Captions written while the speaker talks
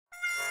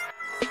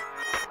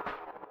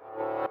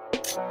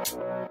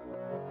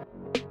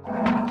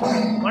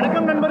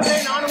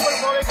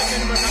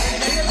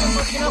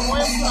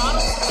கோயம்புத்தூர்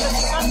ஆரம்பத்தில்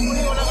சிக்கான்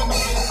மொழி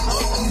உலகத்தில்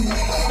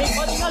இன்னைக்கு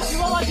பார்த்தீங்கன்னா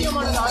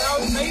சிவவாத்தியமானது,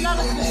 அதாவது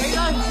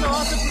கைலாசத்தில்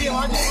வாசக்கூடிய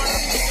வாத்தியமானது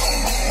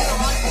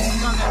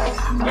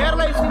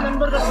கேரளா இசை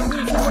நண்பர்கள் வந்து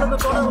இசை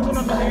முழக்கத்தோட வந்து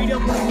நம்ம இந்த வீடியோ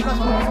போட்டு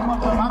சந்தோஷமாக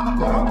பார்க்க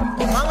போகிறோம்.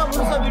 வாங்க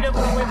முழுசாக வீடியோ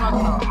போய்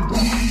பார்க்கலாம்.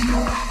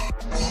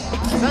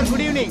 Sir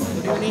good evening.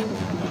 Good evening.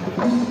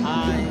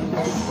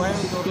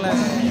 கோயம்புத்தூரில்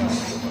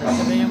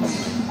சமயம்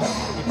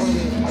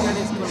இப்பொழுது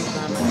விஞ்ஞானி ஸ்கூல்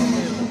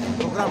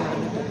ப்ரோக்ராம்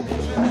நடந்துட்டு இருக்குது.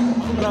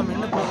 ப்ரோக்ராம்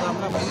என்ன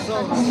ப்ரோக்ராம்னா புதுசாக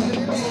ஒரு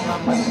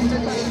ப்ரோக்ராம்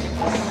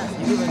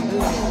இது வந்து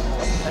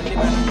தள்ளி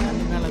மேலே வந்து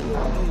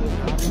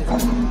இது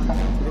பண்ணி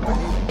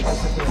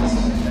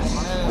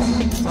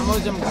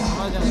சமோஜம்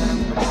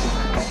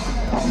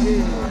இது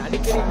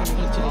அடிக்கடி இந்த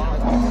நிகழ்ச்சி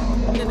நடக்கும்.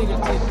 இந்த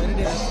நிகழ்ச்சி பெரிய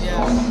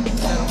நிகழ்ச்சியாக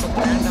ரொம்ப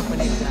கிராண்டாக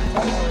பண்ணியிருக்காங்க.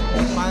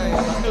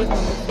 மக்களுக்கு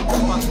வந்து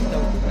பாசத்தை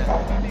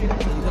விட்டுருக்காங்க.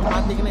 இதை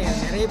பார்த்தீங்கன்னா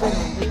நிறைய பேர்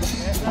வந்து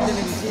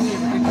இத்தனை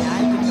விஷயங்கள் வந்து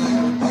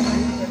ஞாயிற்றுக்கிழமை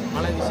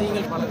பல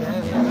விஷயங்கள் பல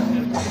வேலைகள் வந்து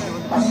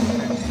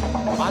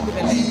பார்த்துட்டு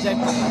எல்லாம் என்ஜாய்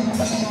பண்ணுறாங்க.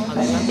 அது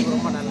எல்லாத்துக்கும்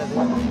ரொம்ப நல்லது.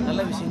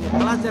 நல்ல விஷயங்கள்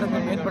கலாச்சாரத்தை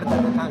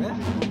மேம்படுத்துறதுக்காக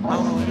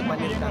அவங்க வந்து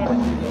பண்ணியிருக்காங்க.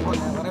 இது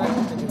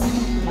வரவேற்கத்தக்கது.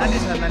 நன்றி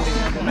சார், நன்றி.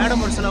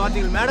 மேடம் ஒரு சில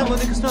வார்த்தைகள். மேடம்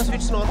வந்து கிருஷ்ணா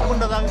ஸ்வீட்ஸில் ஒர்க்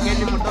பண்ணுறதாக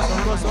கேள்விப்பட்டோம்,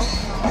 சந்தோஷம்.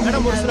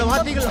 மேடம் ஒரு சில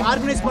வார்த்தைகள்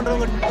ஆர்கனைஸ்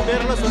பண்ணுறவங்க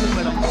பேரெல்லாம் சொல்லுங்கள்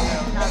மேடம்.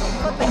 நான்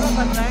ரொம்ப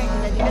பெருமைப்படுறேன்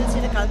இந்த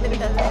நிகழ்ச்சியில்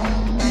கலந்துக்கிட்டது.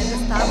 நான் இந்த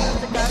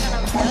ஸ்தாபனத்துக்காக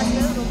நான் வேலைக்கு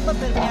ரொம்ப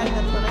பெருமையாக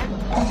கருதுகிறேன்.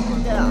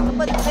 இந்த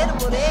 50 பேர்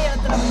ஒரே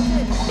இடத்துல வந்து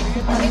இந்த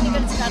கலை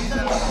நிகழ்ச்சி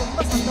நடத்துறது ரொம்ப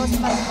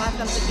சந்தோஷமாக இருக்கு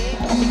பார்க்கறதுக்கு.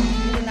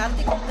 இது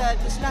நடத்தி கொடுத்த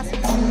கிருஷ்ணா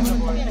ஸ்வீட்ஸ்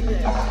எனக்கு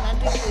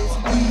நன்றி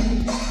தெரிவிச்சுக்கிறேன்.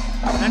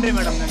 நன்றி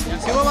மேடம், நன்றி.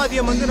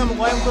 சிவவாத்தியம் வந்து நம்ம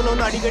கோயம்புத்தூரில்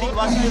வந்து அடிக்கடி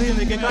வாசிக்கிறது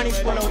இந்த கெக்கானிக்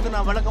ஸ்கூலில் வந்து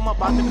நான் வழக்கமாக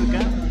பார்த்துட்டு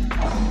இருக்கேன்.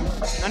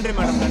 நன்றி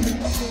மேடம், நன்றி.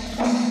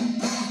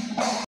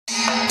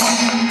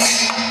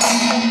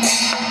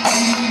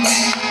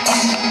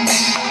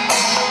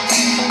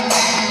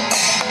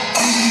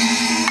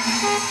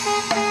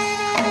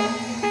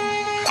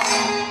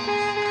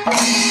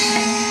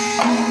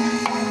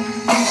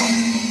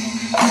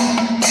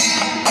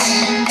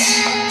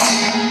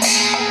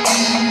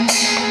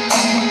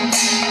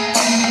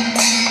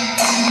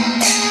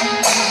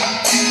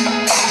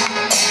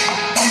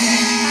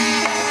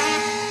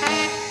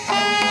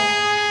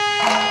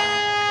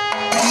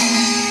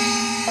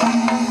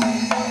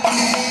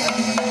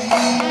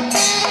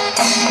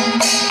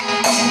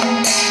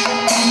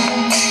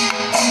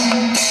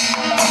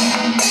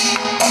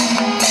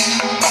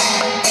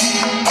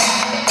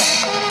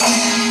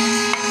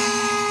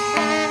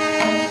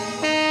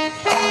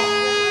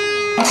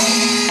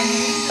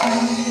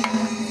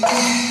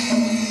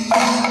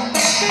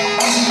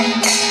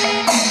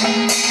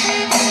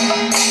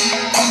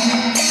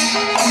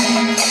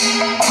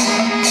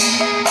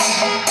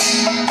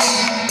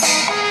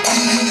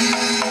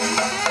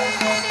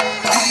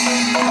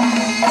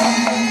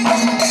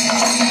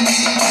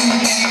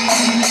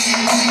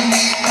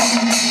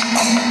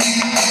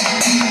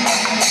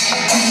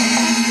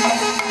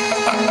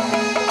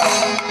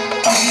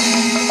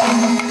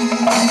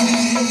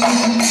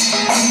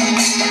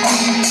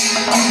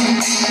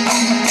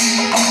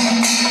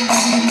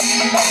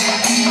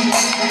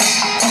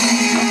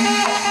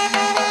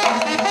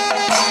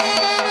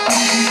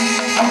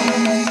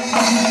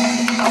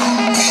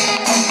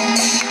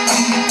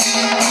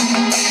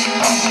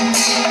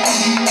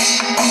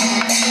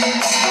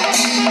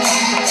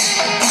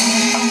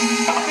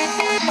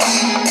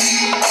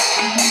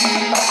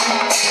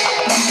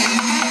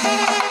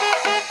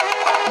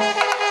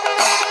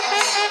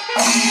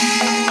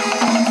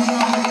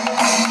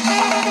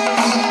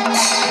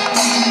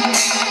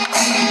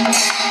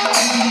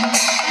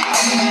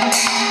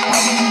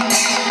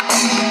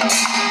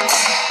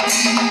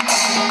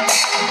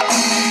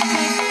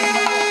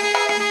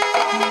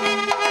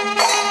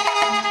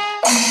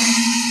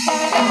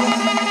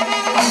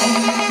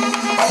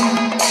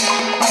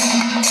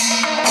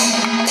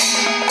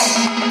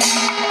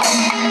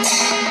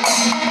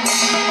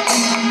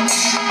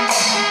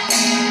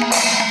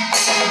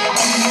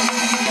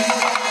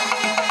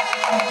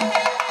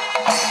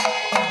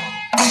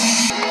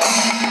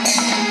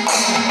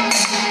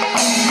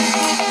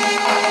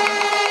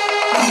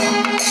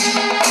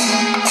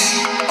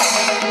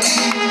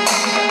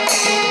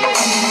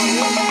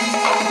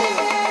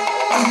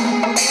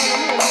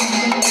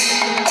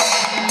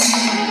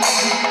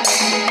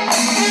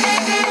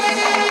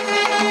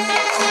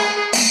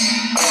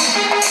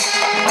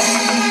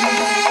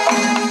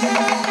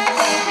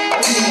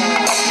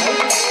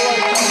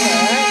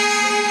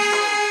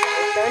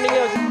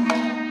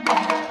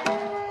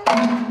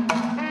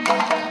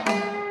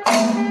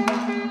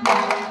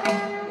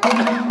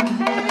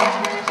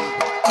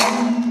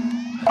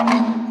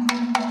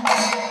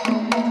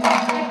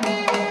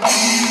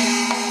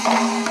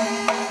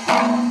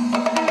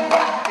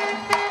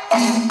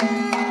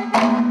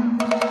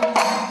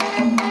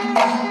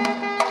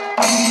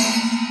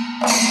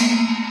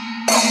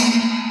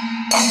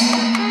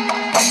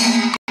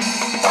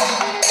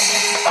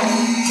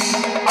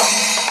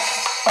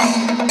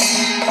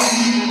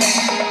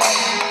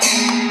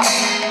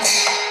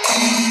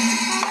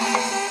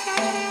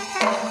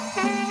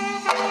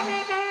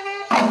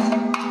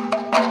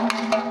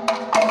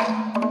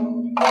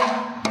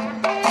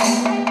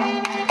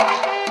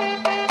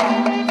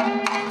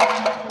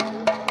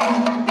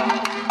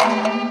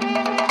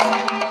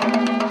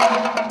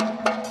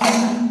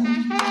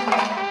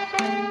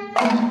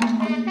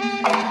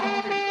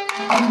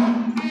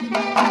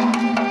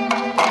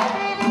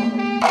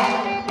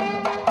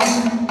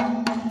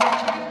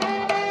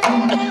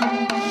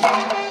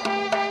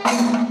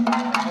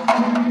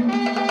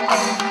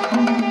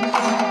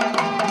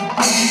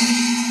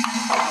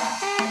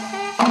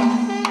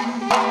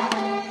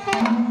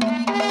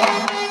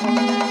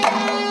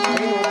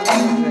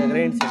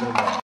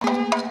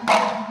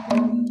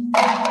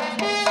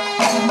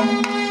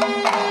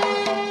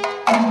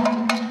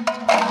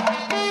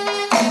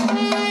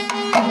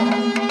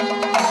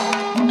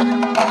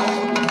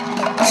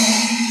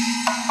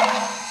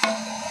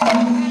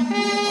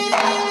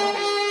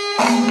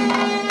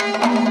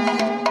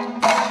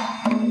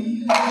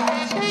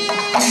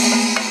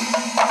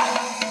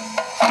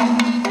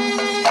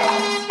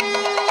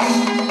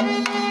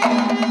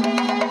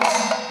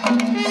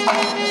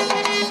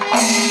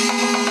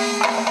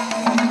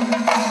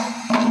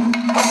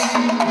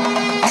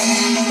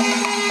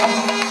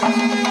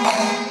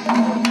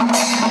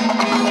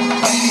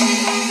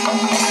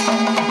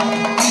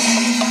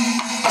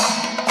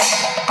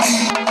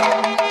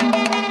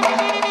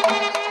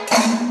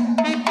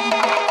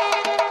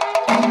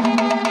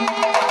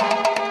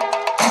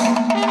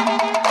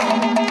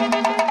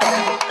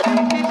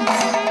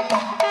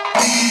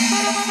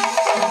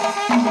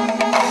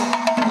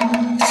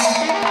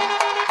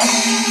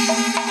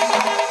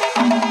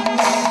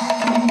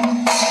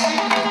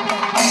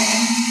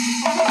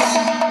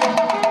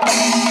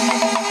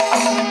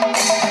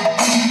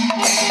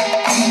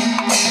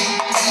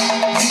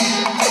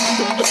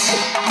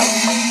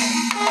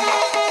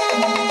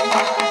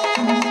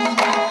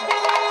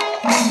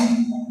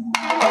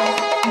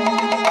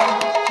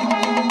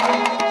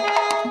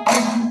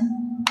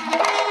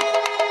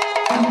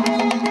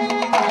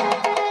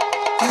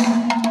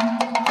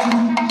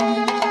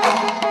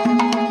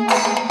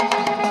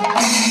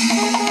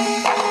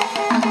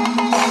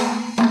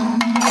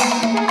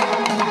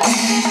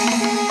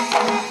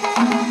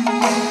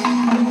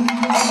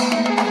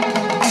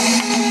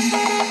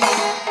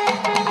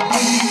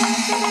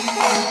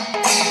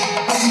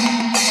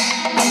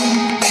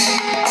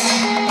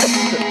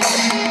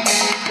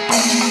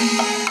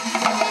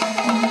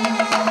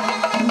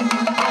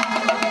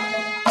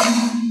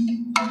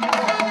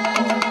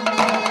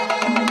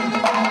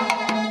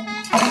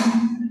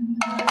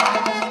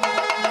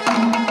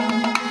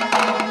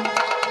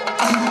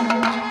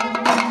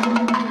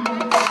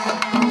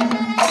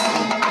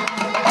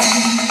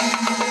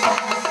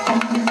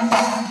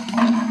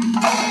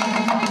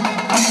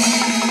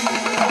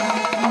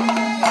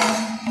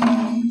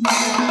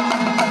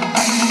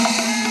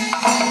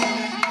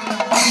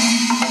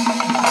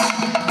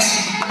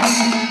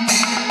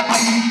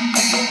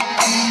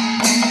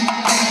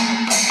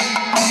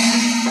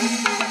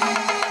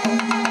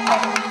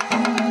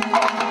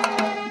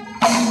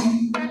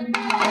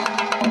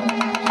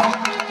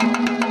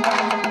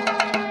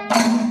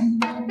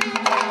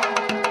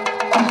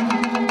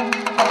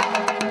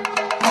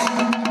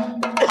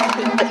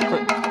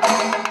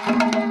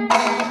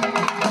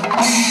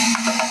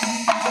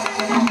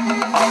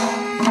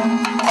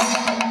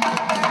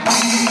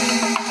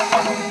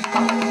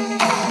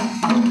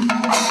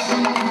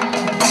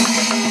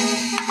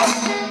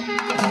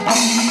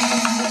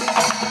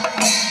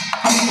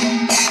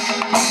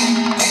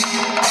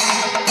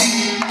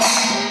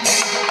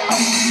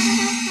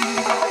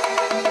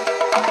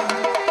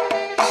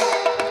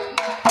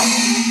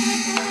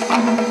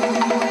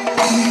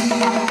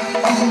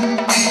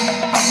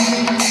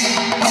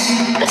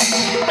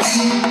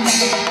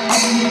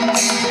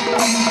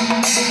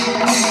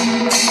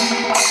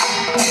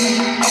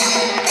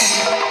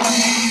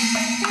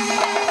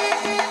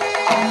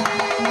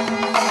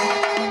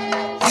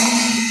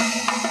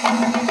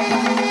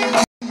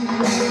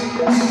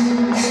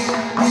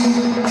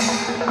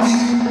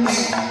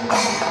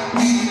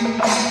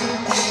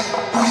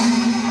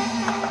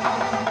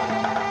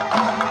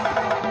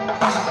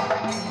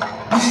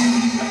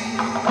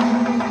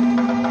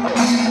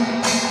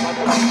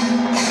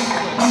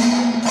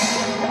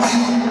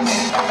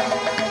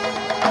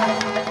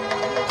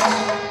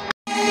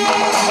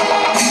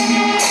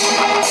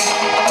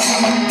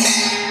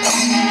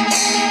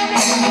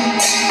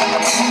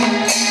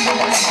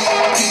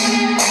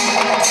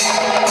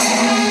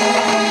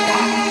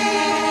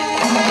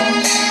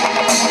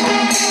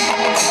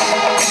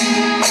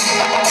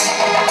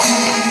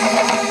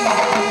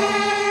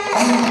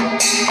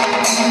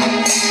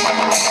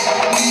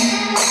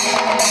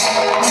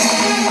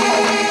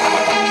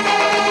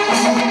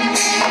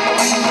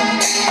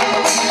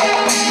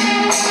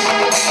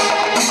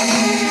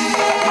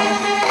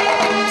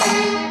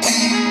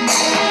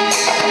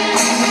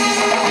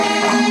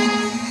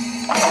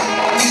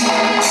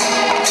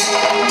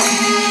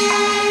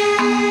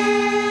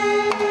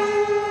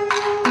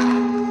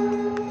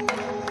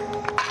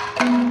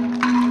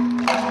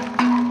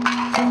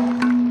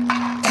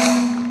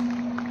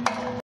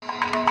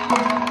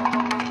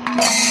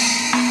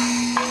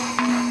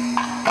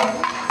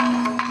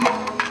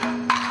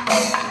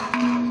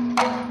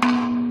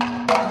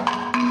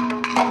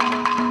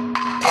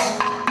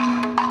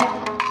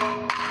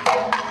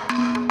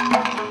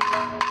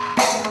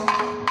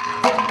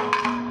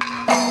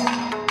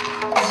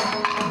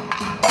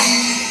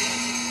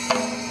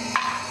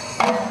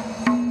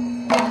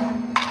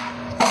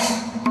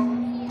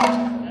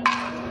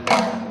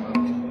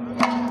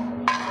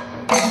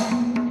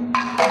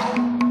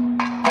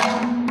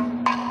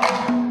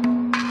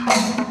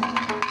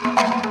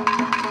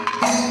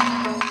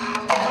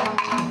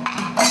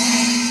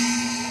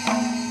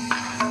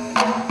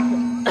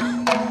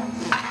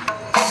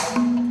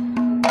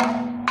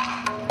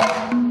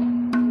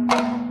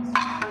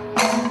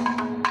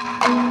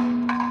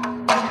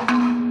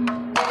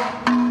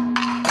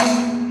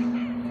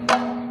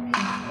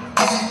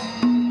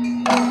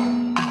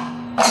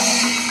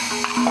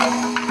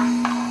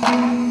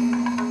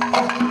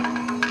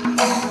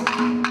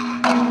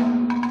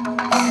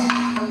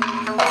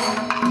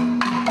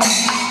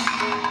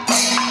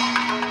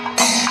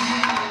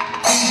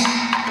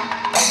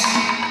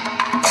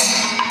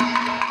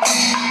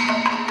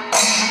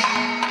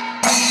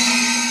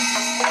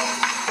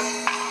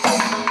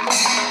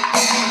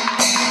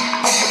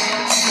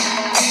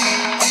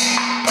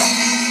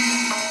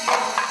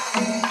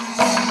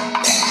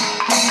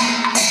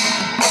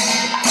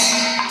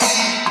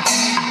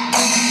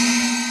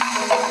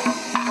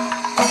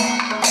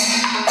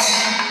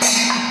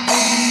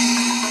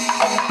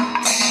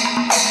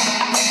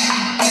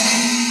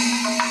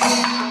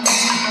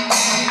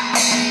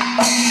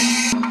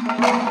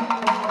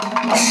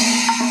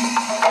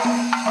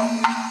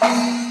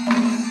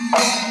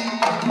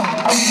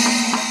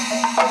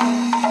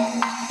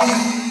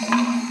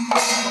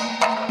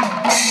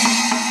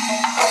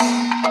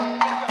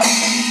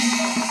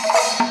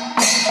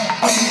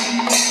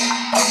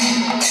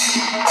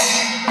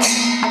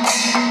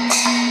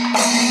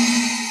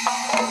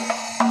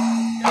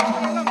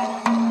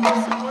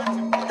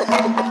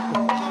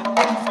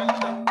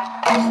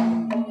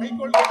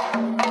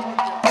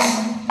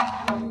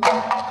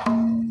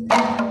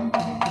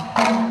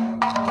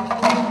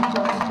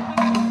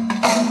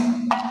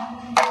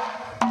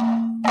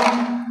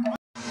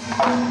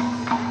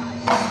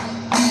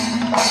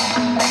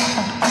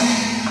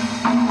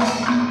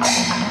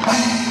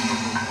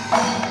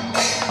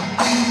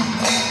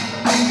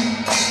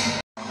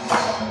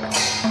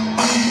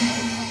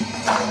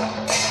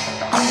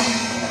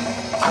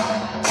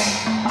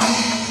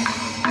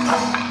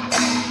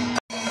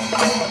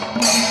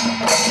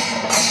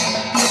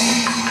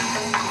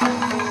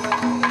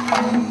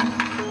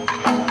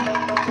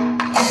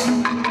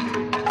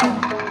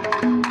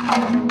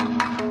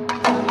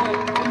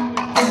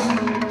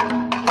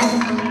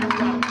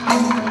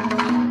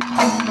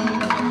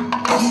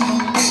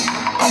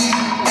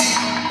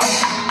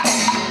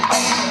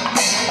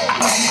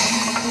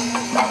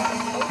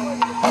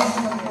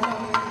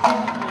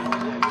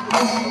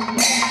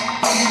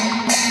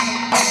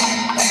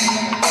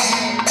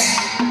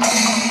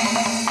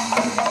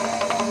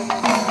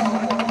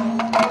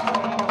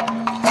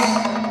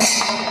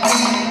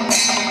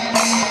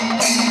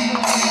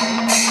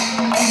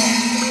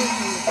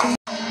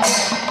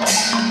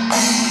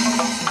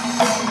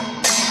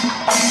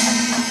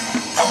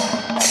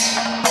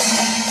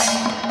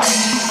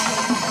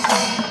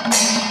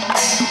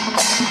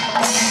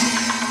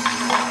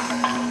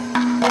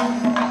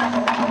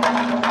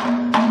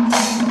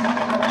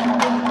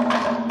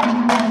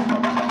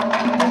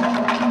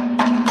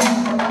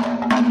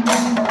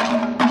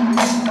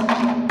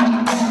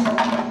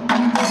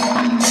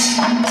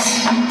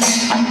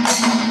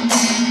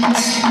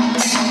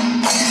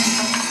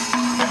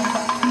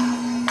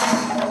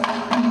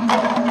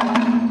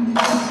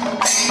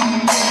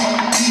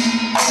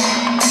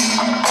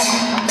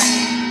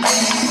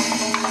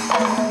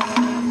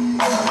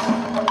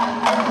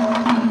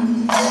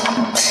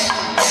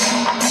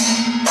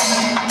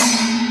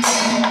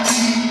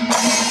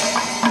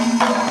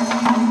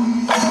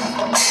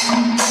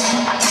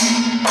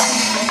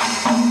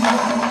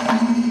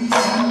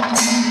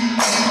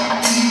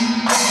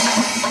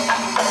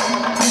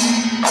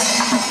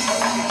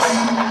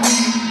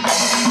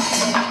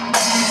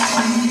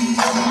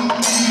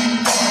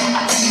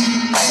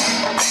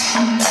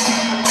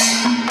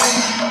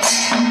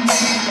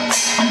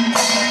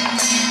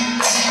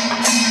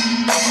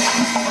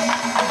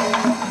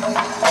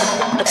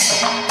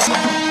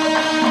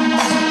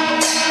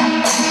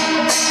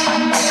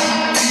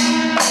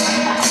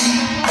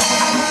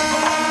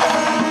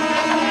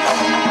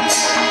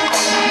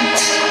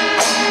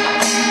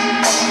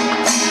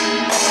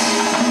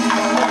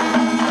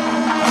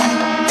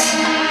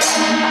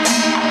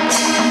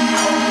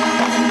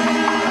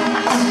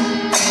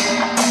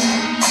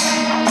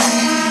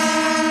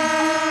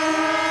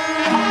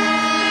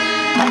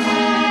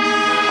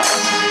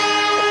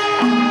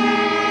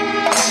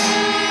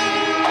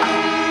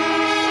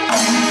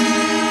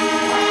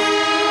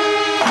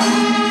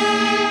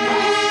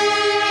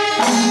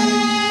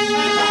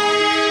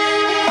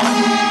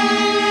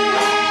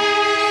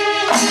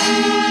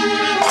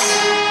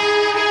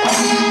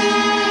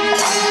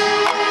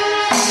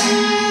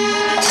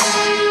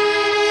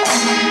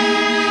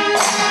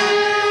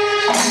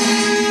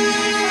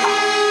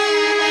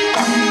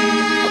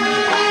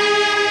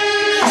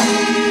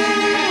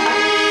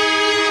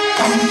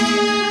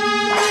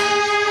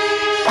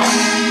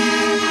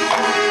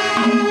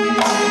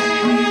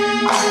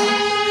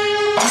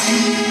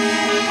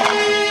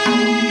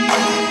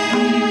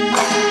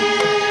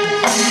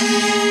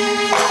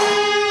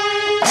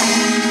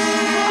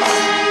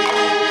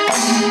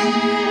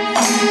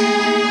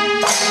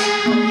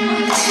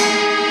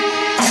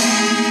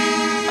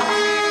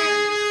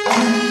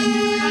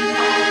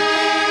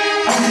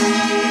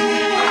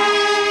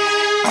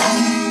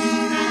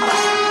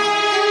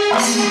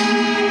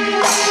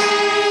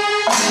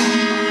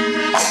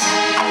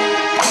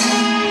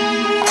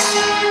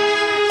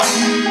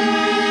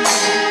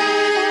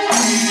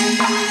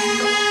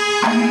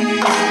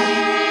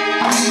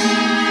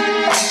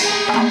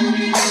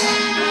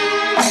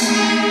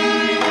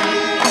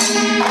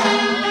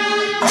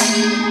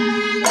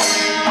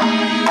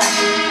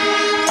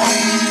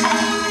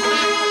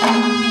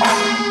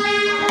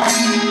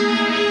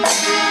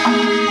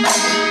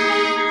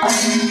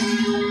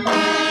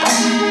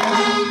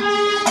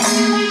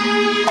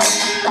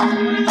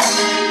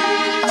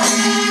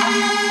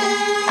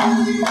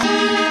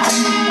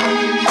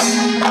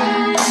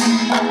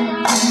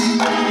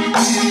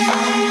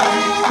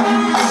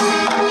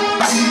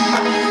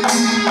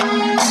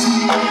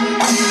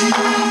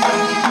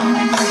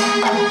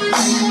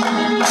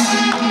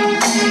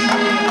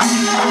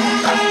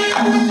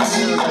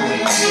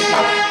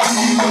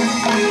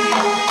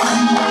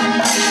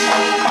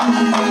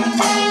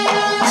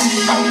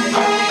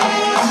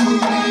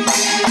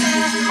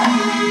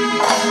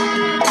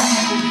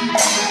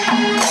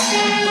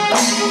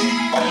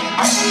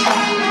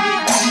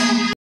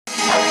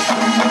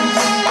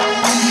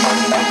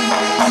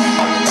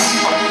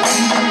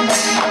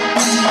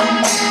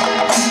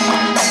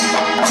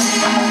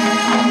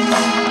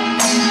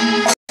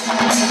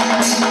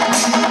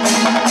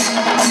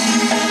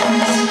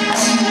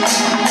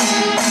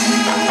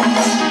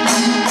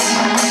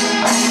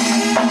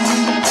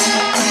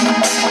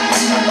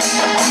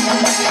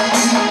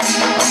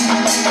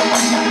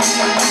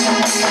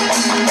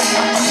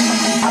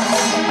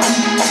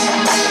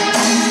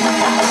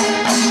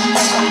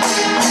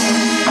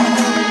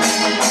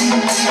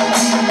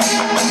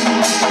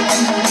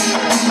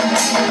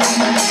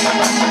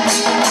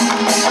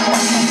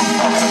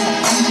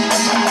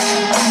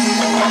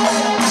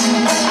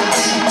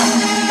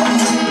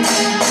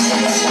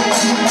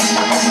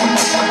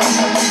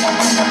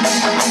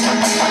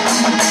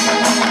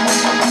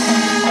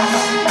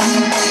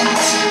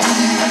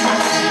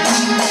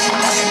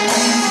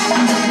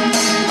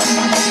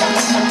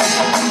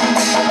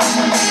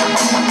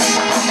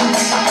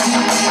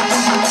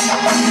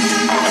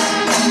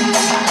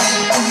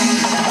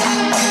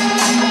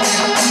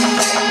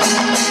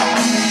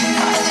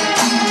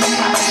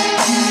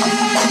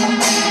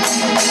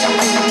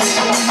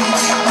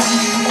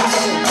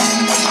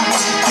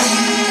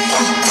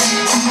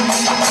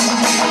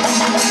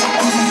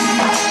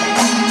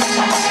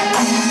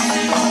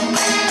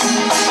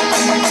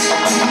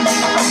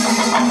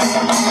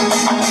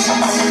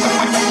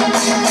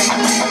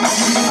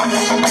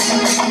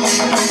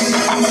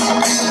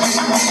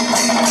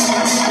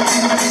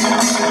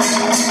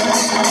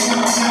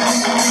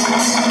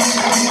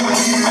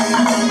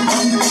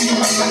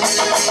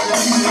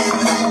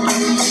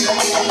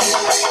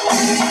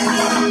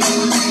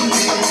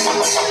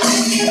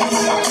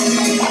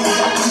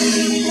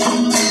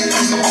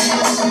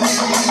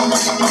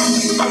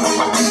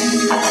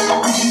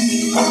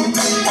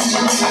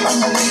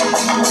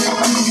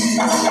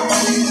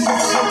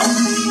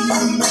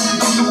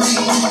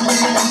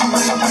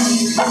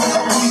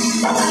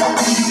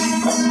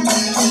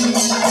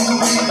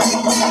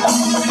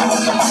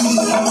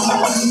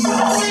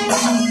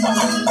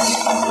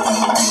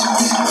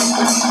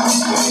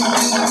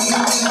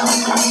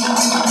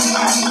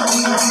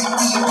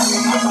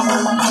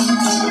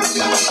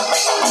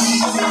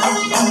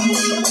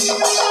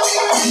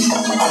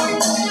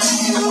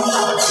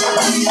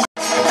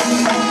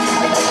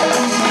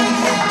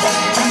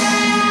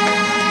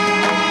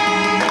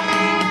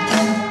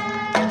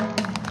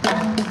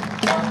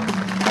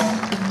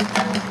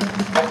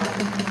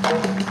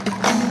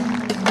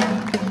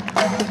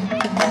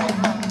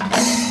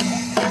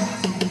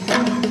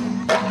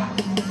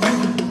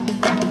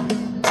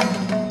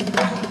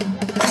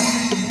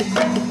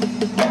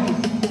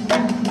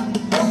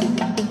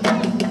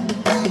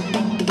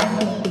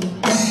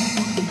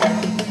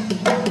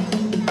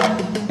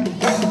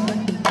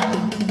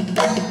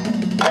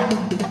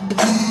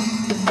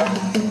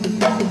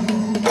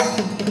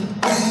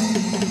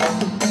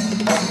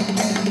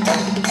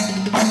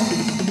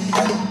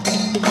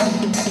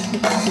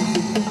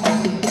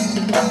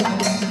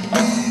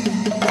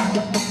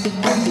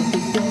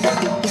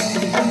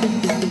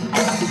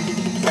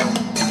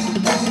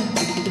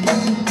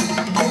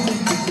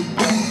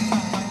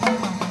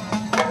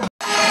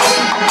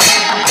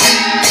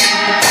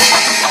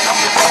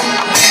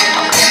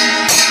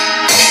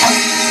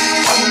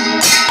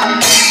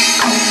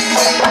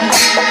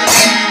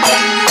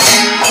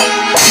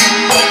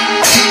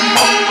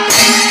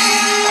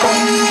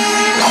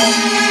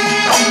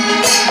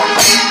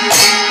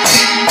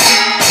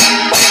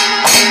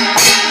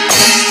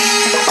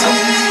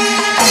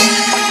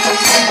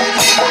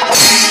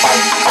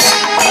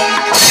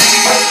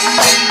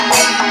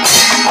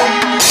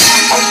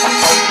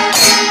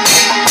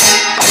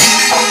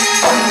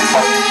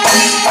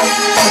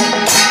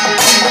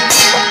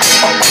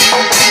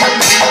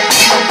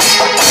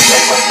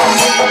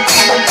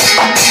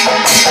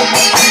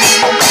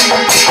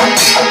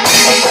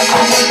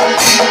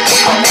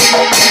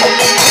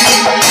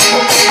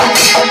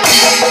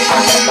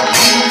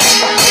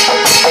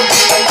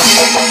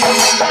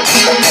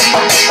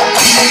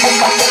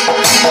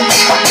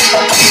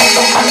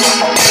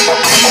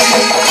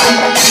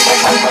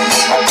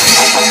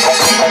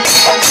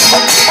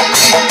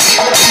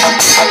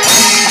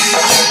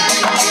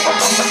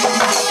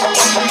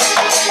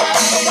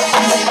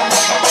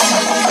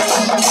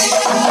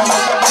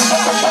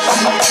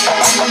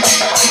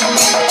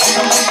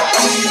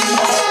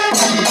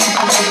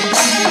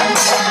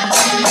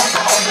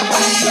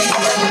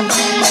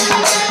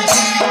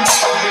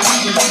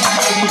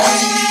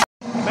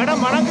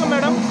 மேடம் வணக்கம்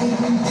மேடம்,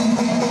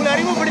 உங்களை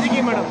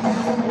அறிமுகப்படுத்திக்கீங்க மேடம்.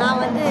 நான்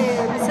வந்து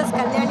மிஸ்ஸஸ்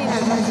கல்யாணி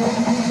நடராஜன்,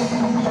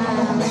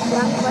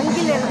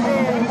 வங்கியிலிருந்து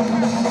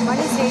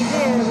பணி செய்து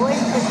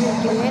ஓய்வு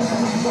பெற்றிருக்கிறேன்.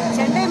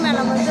 செண்டை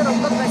மேளம் வந்து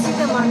ரொம்ப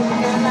பிரசித்தமானது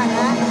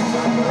கேரளாவில்,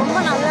 ரொம்ப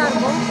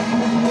நல்லாயிருக்கும்.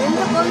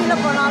 எந்த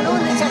கோவிலில் போனாலும்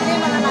இந்த செண்டை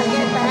மேளம் நான்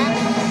கேட்பேன்.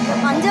 இந்த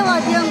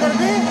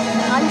பஞ்சவாத்தியங்கிறது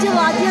 5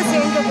 வாத்தியம்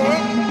சேர்ந்தது,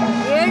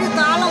 7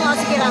 தாளம்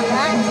வாசிக்கிறாங்க,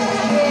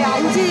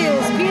 5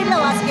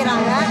 ஸ்பீடில்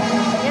வாசிக்கிறாங்க.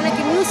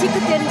 எனக்கு மியூசிக்கு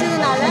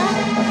தெரிஞ்சதுனால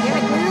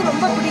எனக்கு இது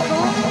ரொம்ப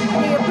பிடிக்கும்.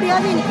 இது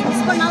எப்படியாவது இன்றைக்கி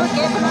மிஸ் பண்ணாமல்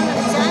கேட்கணும்னு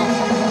நினச்சேன்.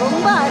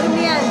 ரொம்ப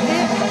அருமையாக இருக்குது.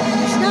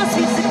 கிருஷ்ணா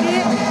ஸ்வீட்ஸுக்கு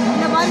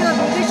இந்த மாதிரி ஒரு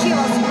நிகழ்ச்சியை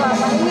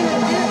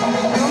வழங்கினதுக்கு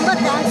ரொம்ப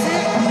தேங்க்ஸு.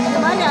 இந்த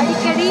மாதிரி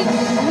அடிக்கடி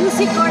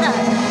மியூசிக்கோட,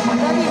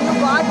 அதாவது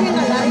இன்னும்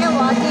வாத்தியங்கள், நிறைய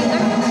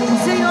வாத்தியங்கள்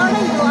இசையோடு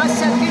இது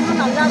வாசிச்சாக்க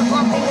இன்னும்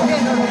நல்லாயிருக்கும் அப்படிங்கிறது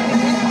என்னோட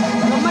ஒப்பீனியன்.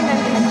 ரொம்ப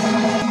நன்றி.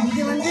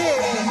 இது வந்து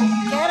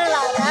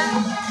கேரளாவில்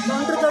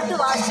தொன்று தொட்டு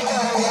வாசிச்சுட்டு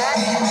வராங்க.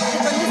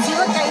 இதுக்கு வந்து சிவ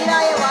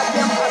கைலாய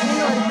வாத்தியம்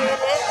அப்படின்னு ஒரு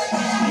பேர்.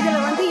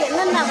 இதில் வந்து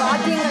என்னென்ன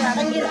வாத்தியங்கள்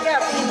அடங்கியிருக்கு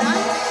அப்படின்னா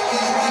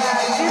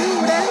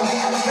திருவுடல்,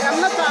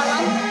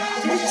 பிரம்மதாளம்,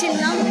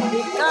 திருச்சின்னம்,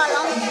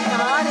 எக்காலம்,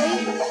 தாரை,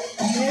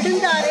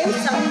 நெடுந்தாரை,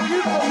 சங்கு,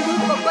 கொம்பு,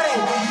 கொப்பரை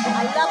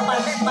எல்லாம்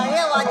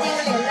பழைய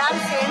வாத்தியங்கள்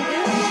எல்லாரும் சேர்ந்து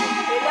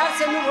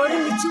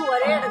ஒருமிச்சு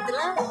ஒரே இடத்துல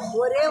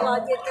ஒரே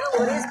வாத்தியத்தில்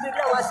ஒரே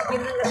ஸ்பீடில்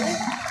வாசிக்கிறதுங்கிறது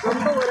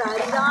ரொம்ப ஒரு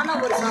அரிதான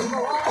ஒரு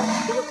சம்பவம்.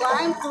 இது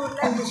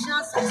கோயம்புத்தூரில் கிருஷ்ணா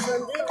ஸ்வீட்ஸ்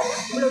வந்து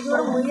இவ்வளோ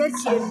தூரம்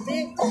முயற்சி எடுத்து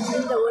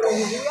இந்த ஒரு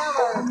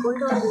விழாவை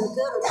கொண்டு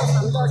வந்ததுக்கு ரொம்ப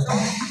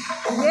சந்தோஷம்.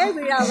 இதே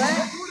விழாவை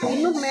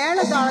இன்னும்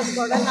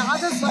மேளதாளத்தோட,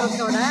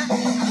 நாதஸ்வரத்தோட,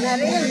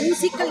 நிறைய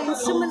மியூசிக்கல்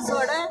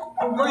இன்ஸ்ட்ருமெண்ட்ஸோட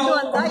கொண்டு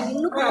வந்தால்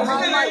இன்னும்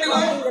பிரமாதமாக இருக்கும்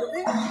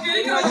அப்படிங்கிறது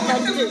என்னோட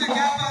கருத்து.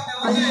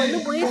 அதுக்கு வந்து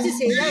முயற்சி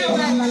செய்தால்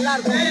எல்லாம்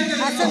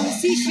நல்லாயிருக்கும். ஆஸ் அ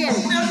மியூசிஷியன்,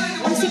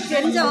 மியூசிக்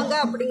தெரிஞ்சவங்க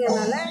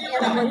அப்படிங்கிறதுனால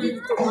எனக்கு வந்து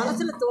இது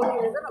மனசில்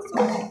தோணினதை நான்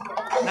சொல்கிறேன்.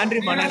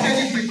 நன்றிம்மா, நன்றி.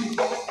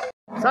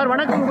 சார்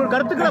வணக்கம், உங்கள்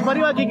கருத்துக்களை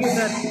பரிவாக்கிங்க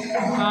சார்.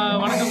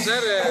 வணக்கம்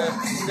சார்.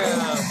 இந்த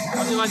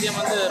பரிவாத்தியம்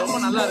வந்து ரொம்ப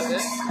நல்லா இருக்குது.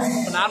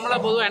 இப்போ நார்மலாக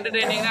பொதுவாக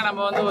என்டர்டெய்னிங்னா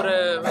நம்ம வந்து ஒரு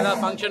ஏதாவது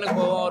ஃபங்க்ஷனுக்கு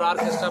போவோம், ஒரு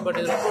ஆர்கெஸ்ட்ரா, பட்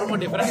இது ரொம்ப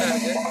டிஃப்ரெண்ட்டாக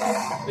இருக்குது.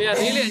 We are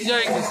really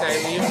enjoying this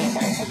evening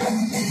actually.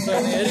 So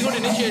it's very good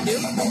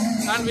initiative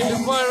and we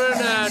look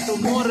forward to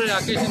more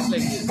occasions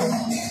like this.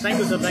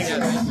 Thank you sir. Thank you.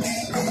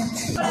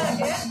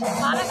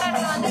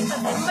 பாலக்காட்டில் வந்து இப்போ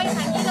செம்பை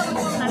சங்கீத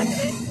உற்சவம்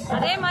நடக்குது.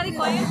 அதே மாதிரி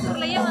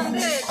கோயம்புத்தூர்லேயும்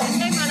வந்து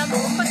செண்டை மேளம்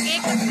ரொம்ப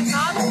கேட்கறதுக்கு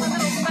காதுக்கு வந்து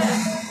ரொம்ப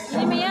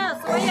இனிமையாக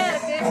சுவையாக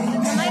இருக்குது.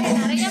 இந்த மாதிரி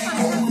நிறைய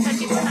ஃபங்க்ஷன்ஸ்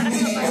கண்டிப்பாக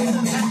நடக்கணும்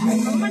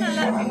கோயம்புத்தூரில். ரொம்ப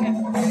நல்லா இருக்குங்க.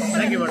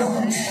 Thank you madam.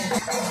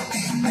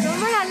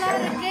 ரொம்ப நல்லா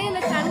இருக்குது.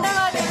 இந்த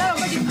சண்டவாதியெல்லாம்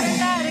ரொம்ப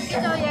டிஃப்ரெண்ட்டாக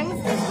இருக்குது. ஸோ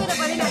யங்ஸ்டர்ஸ்க்கு இதை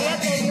பற்றி நிறையா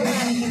தெரியும்னு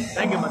நினைக்கிறேன்.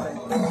 Thank you ma'am.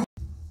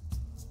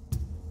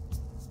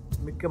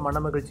 மிக்க மிக்க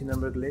மனமகிழ்ச்சி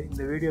நண்பர்களே.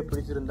 இந்த வீடியோ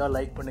பிடிச்சிருந்தால்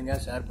லைக் பண்ணுங்கள்,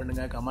 ஷேர்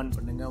பண்ணுங்கள், கமெண்ட்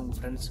பண்ணுங்கள். உங்கள்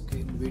ஃப்ரெண்ட்ஸுக்கு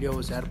இந்த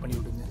வீடியோவை ஷேர் பண்ணி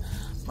விடுங்க.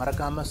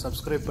 மறக்காமல்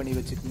சப்ஸ்கிரைப் பண்ணி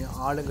வச்சுக்கோங்க.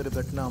 ஆளுங்கிற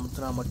பட்டனை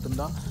அமுத்தினா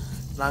மட்டும்தான்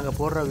நாங்கள்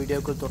போடுற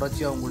வீடியோக்கள்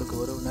தொடர்ச்சியாக உங்களுக்கு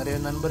வரும். நிறைய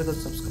நண்பர்கள்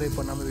சப்ஸ்கிரைப்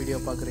பண்ணாமல் வீடியோ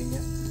பார்க்குறீங்க.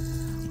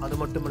 அது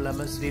மட்டும்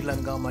இல்லாமல்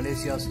ஸ்ரீலங்கா,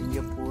 மலேசியா,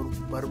 சிங்கப்பூர்,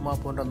 பர்மா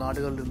போன்ற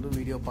நாடுகளிலிருந்தும்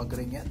வீடியோ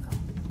பார்க்குறீங்க.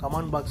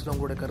 கமெண்ட் பாக்ஸில்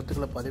உங்களுடைய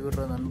கருத்துக்களை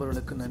பதிவிடுற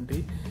நண்பர்களுக்கு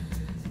நன்றி.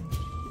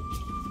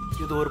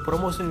 இது ஒரு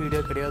ப்ரொமோஷன் வீடியோ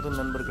கிடையாது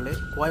நண்பர்களே.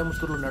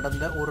 கோயம்புத்தூரில்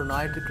நடந்த ஒரு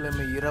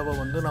ஞாயிற்றுக்கிழமை இரவை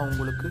நான்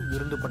உங்களுக்கு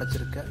விருந்து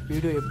படைச்சிருக்கேன்.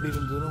 வீடியோ எப்படி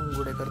இருந்ததுன்னு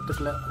உங்களுடைய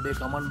கருத்துக்களை அப்படியே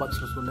கமெண்ட்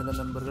பாக்ஸில் சொல்லுங்கள்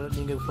நண்பர்களே.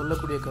 நீங்கள்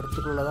சொல்லக்கூடிய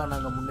கருத்துக்களில் தான்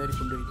நாங்கள் முன்னேறி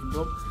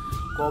கொண்டிருக்கின்றோம்.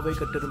 கோவை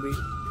கட்டெரும்பை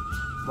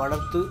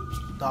வளர்த்து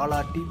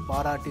தாளாட்டி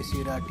பாராட்டி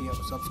சீராட்டிய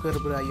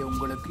சப்ஸ்கிரைபர் ஆகிய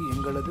உங்களுக்கு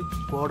எங்களது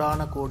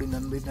கோடான கோடி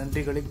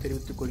நன்றிகளை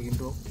தெரிவித்துக்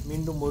கொள்கின்றோம்.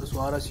 மீண்டும் ஒரு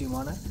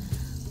சுவாரஸ்யமான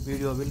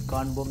வீடியோவில்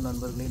காண்போம்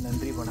நண்பர்களே.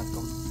 நன்றி,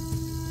 வணக்கம்.